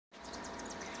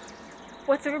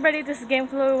What's up, everybody? This is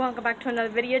GameFlow. Welcome back to another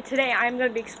video. Today I'm going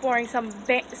to be exploring some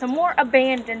more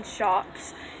abandoned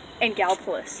shops in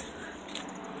Gallipolis.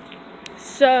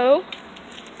 So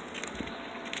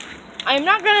I'm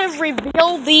not going to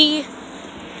reveal the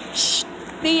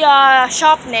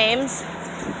shop names,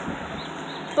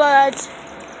 but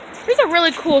there's a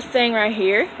really cool thing right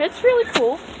here. It's really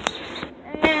cool.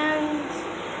 And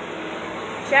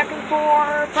checking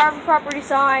for private property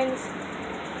signs.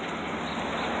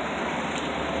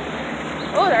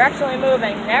 Oh, they're actually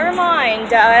moving. Never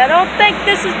mind. I don't think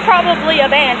this is probably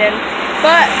abandoned.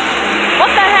 But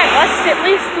what the heck? Let's at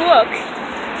least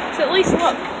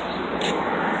look.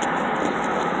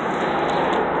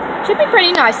 Should be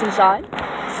pretty nice inside.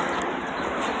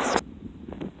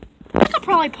 I think I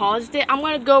probably paused it. I'm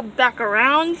gonna go back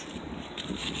around.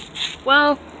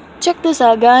 Well, check this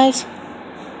out, guys.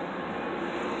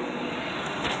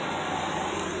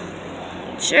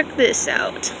 Check this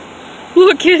out.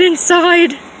 Look at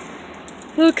inside.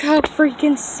 Look how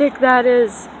freaking sick that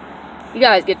is. You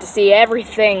guys get to see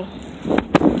everything.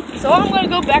 So I'm gonna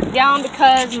go back down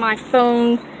because my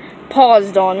phone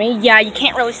paused on me. Yeah, you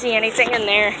can't really see anything in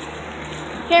there.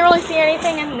 There's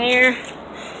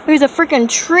a freaking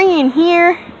tree in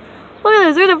here. Look at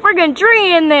this, there's a freaking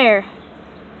tree in there.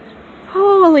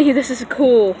 Holy, this is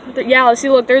cool. Yeah, let's see,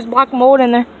 look, there's black mold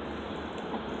in there.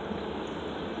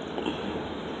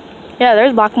 Yeah,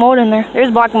 there's black mold in there. There's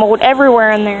black mold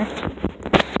everywhere in there.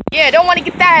 Yeah, don't want to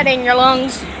get that in your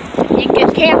lungs. You can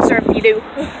get cancer if you do.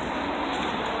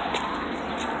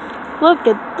 Look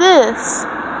at this.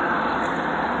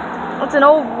 It's an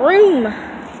old room.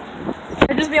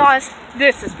 And just be honest,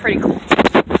 this is pretty cool.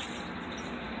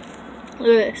 Look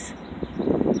at this.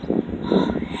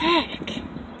 Oh, heck.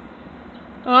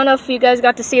 I don't know if you guys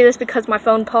got to see this because my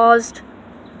phone paused.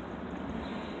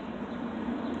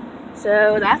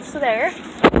 So that's there.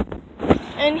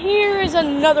 And here is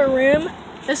another room.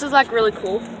 This is like really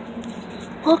cool.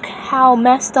 Look how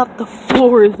messed up the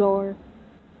floors are.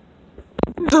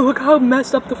 Look how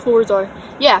messed up the floors are.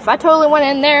 Yeah, if I totally went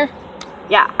in there,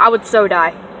 yeah, I would so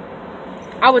die.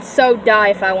 I would so die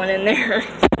if I went in there.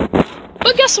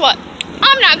 But guess what?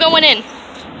 I'm not going in.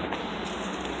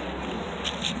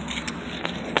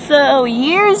 So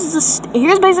here's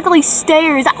basically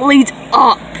stairs that leads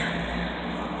up.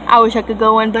 I wish I could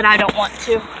go in, but I don't want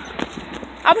to.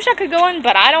 I wish I could go in,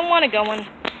 but I don't want to go in.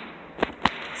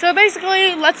 So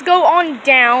basically, let's go on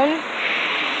down,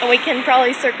 and we can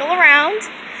probably circle around.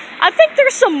 I think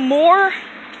there's some more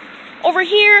over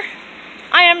here.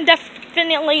 I am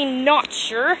definitely not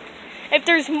sure if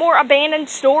there's more abandoned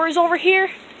stores over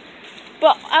here.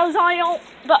 But as if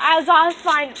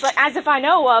I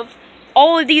know of,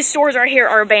 all of these stores right here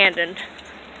are abandoned.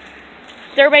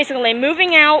 They're basically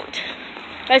moving out.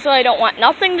 Basically, I don't want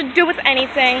nothing to do with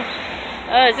anything.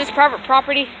 Is this private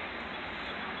property?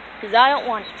 Because I don't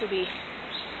want it to be.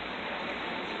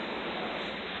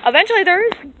 Eventually, there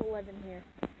is people living here.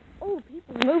 Oh,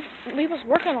 people's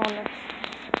working on this.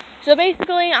 So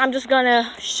basically, I'm just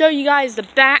gonna show you guys the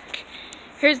back.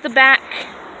 Here's the back.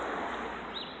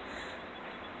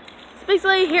 So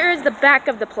basically, here's the back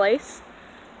of the place.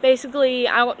 Basically,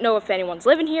 I don't know if anyone's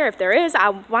living here. If there is,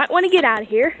 I might want to get out of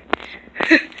here.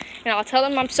 And I'll tell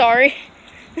them I'm sorry.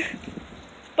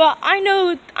 But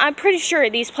I'm pretty sure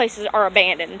these places are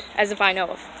abandoned, as if I know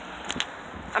of.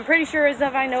 I'm pretty sure as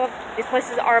if I know of, these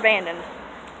places are abandoned.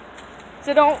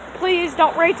 So please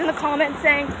don't write in the comments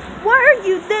saying, why are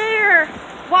you there?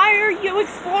 Why are you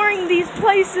exploring these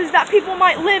places that people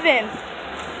might live in?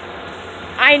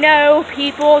 I know,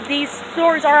 people, these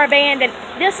stores are abandoned.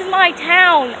 This is my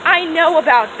town. I know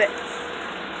about this.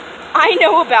 I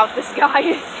know about this,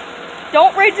 guys.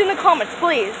 Don't rage in the comments,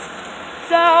 please.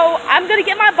 So, I'm going to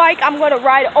get my bike. I'm going to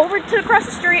ride over to across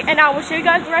the street, and I will show you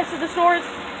guys the rest of the stores,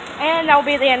 and that will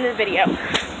be the end of the video.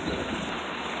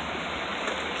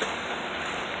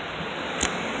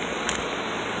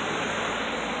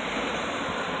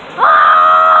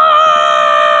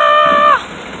 Ah!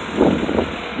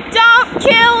 Don't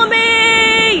kill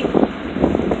me!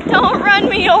 Don't run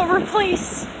me over,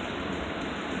 please.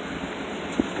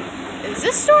 Is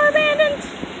this store abandoned?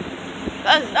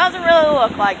 Doesn't really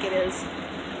look like it is.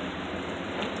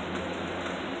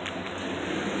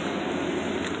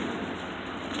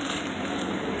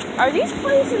 Are these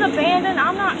places abandoned?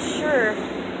 I'm not sure.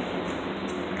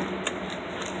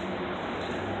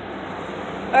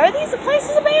 Are these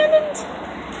places abandoned?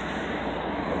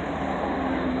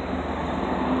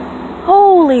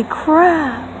 Holy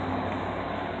crap.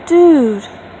 Dude.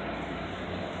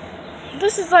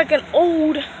 This is like an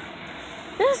old...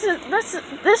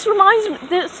 This reminds me,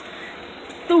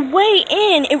 The way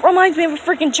in, it reminds me of a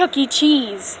freaking Chuck E.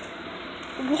 Cheese.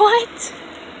 What?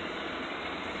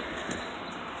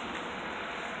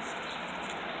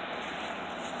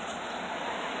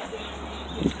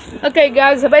 Okay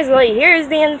guys, so basically here's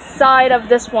the inside of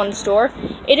this one store.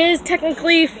 It is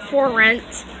technically for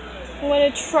rent. I'm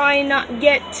gonna try not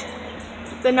get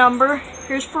the number.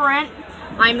 Here's for rent.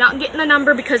 I'm not getting the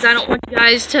number because I don't want you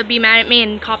guys to be mad at me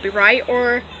and copyright,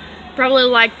 or probably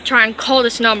like try and call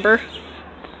this number.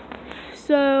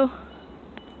 So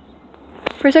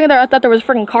for a second there I thought there was a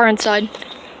freaking car inside.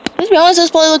 Let's be honest, this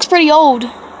place looks pretty old.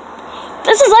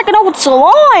 This is like an old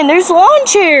salon. There's salon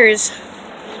chairs.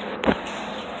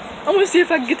 I'm gonna see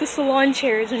if I can get the salon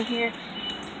chairs in here.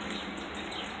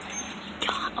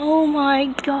 God, oh my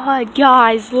god,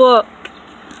 guys, look.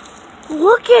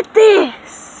 Look at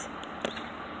this.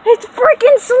 It's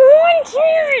freaking salon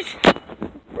chairs.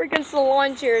 Freaking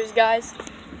salon chairs, guys.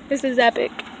 This is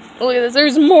epic. Look at this.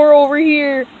 There's more over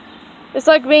here. It's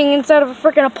like being inside of a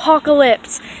freaking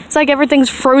apocalypse. It's like everything's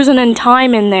frozen in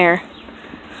time in there.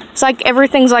 It's like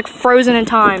everything's like frozen in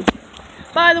time.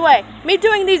 By the way, me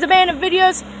doing these abandoned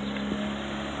videos,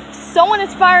 someone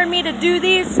inspired me to do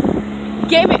these.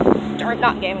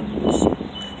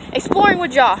 Exploring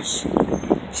with Josh.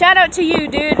 Shout out to you,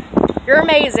 dude. You're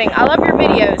amazing. I love your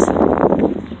videos.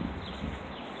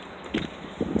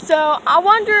 So, I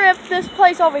wonder if this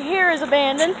place over here is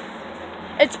abandoned.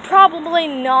 It's probably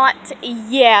not.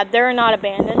 Yeah, they're not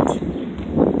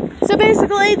abandoned. So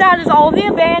basically, that is all the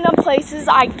abandoned places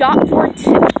I got for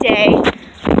today.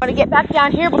 I'm gonna get back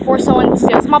down here before someone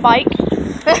steals my bike.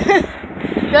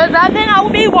 Because then I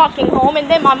will be walking home, and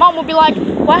then my mom will be like,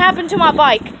 what happened to my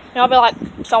bike? And I'll be like,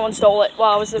 someone stole it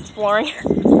while I was exploring.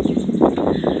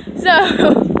 So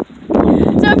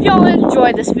if y'all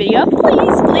enjoyed this video,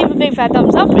 please leave a big fat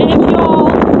thumbs up. And if y'all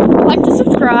like to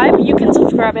subscribe, you can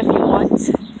subscribe if you want.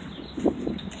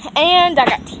 And I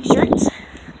got t-shirts.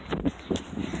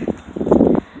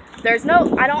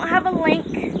 I don't have a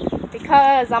link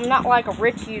because I'm not like a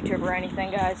rich YouTuber or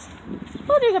anything, guys.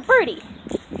 Oh, there's a birdie.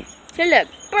 So look,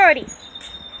 birdie.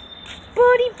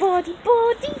 Birdie, birdie,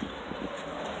 birdie.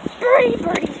 Birdie,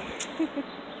 birdie.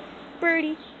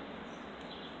 Birdie.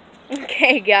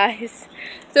 Okay, guys.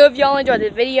 So if y'all enjoyed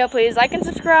this video, please like and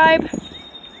subscribe.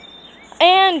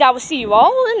 And I will see you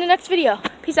all in the next video.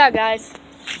 Peace out, guys.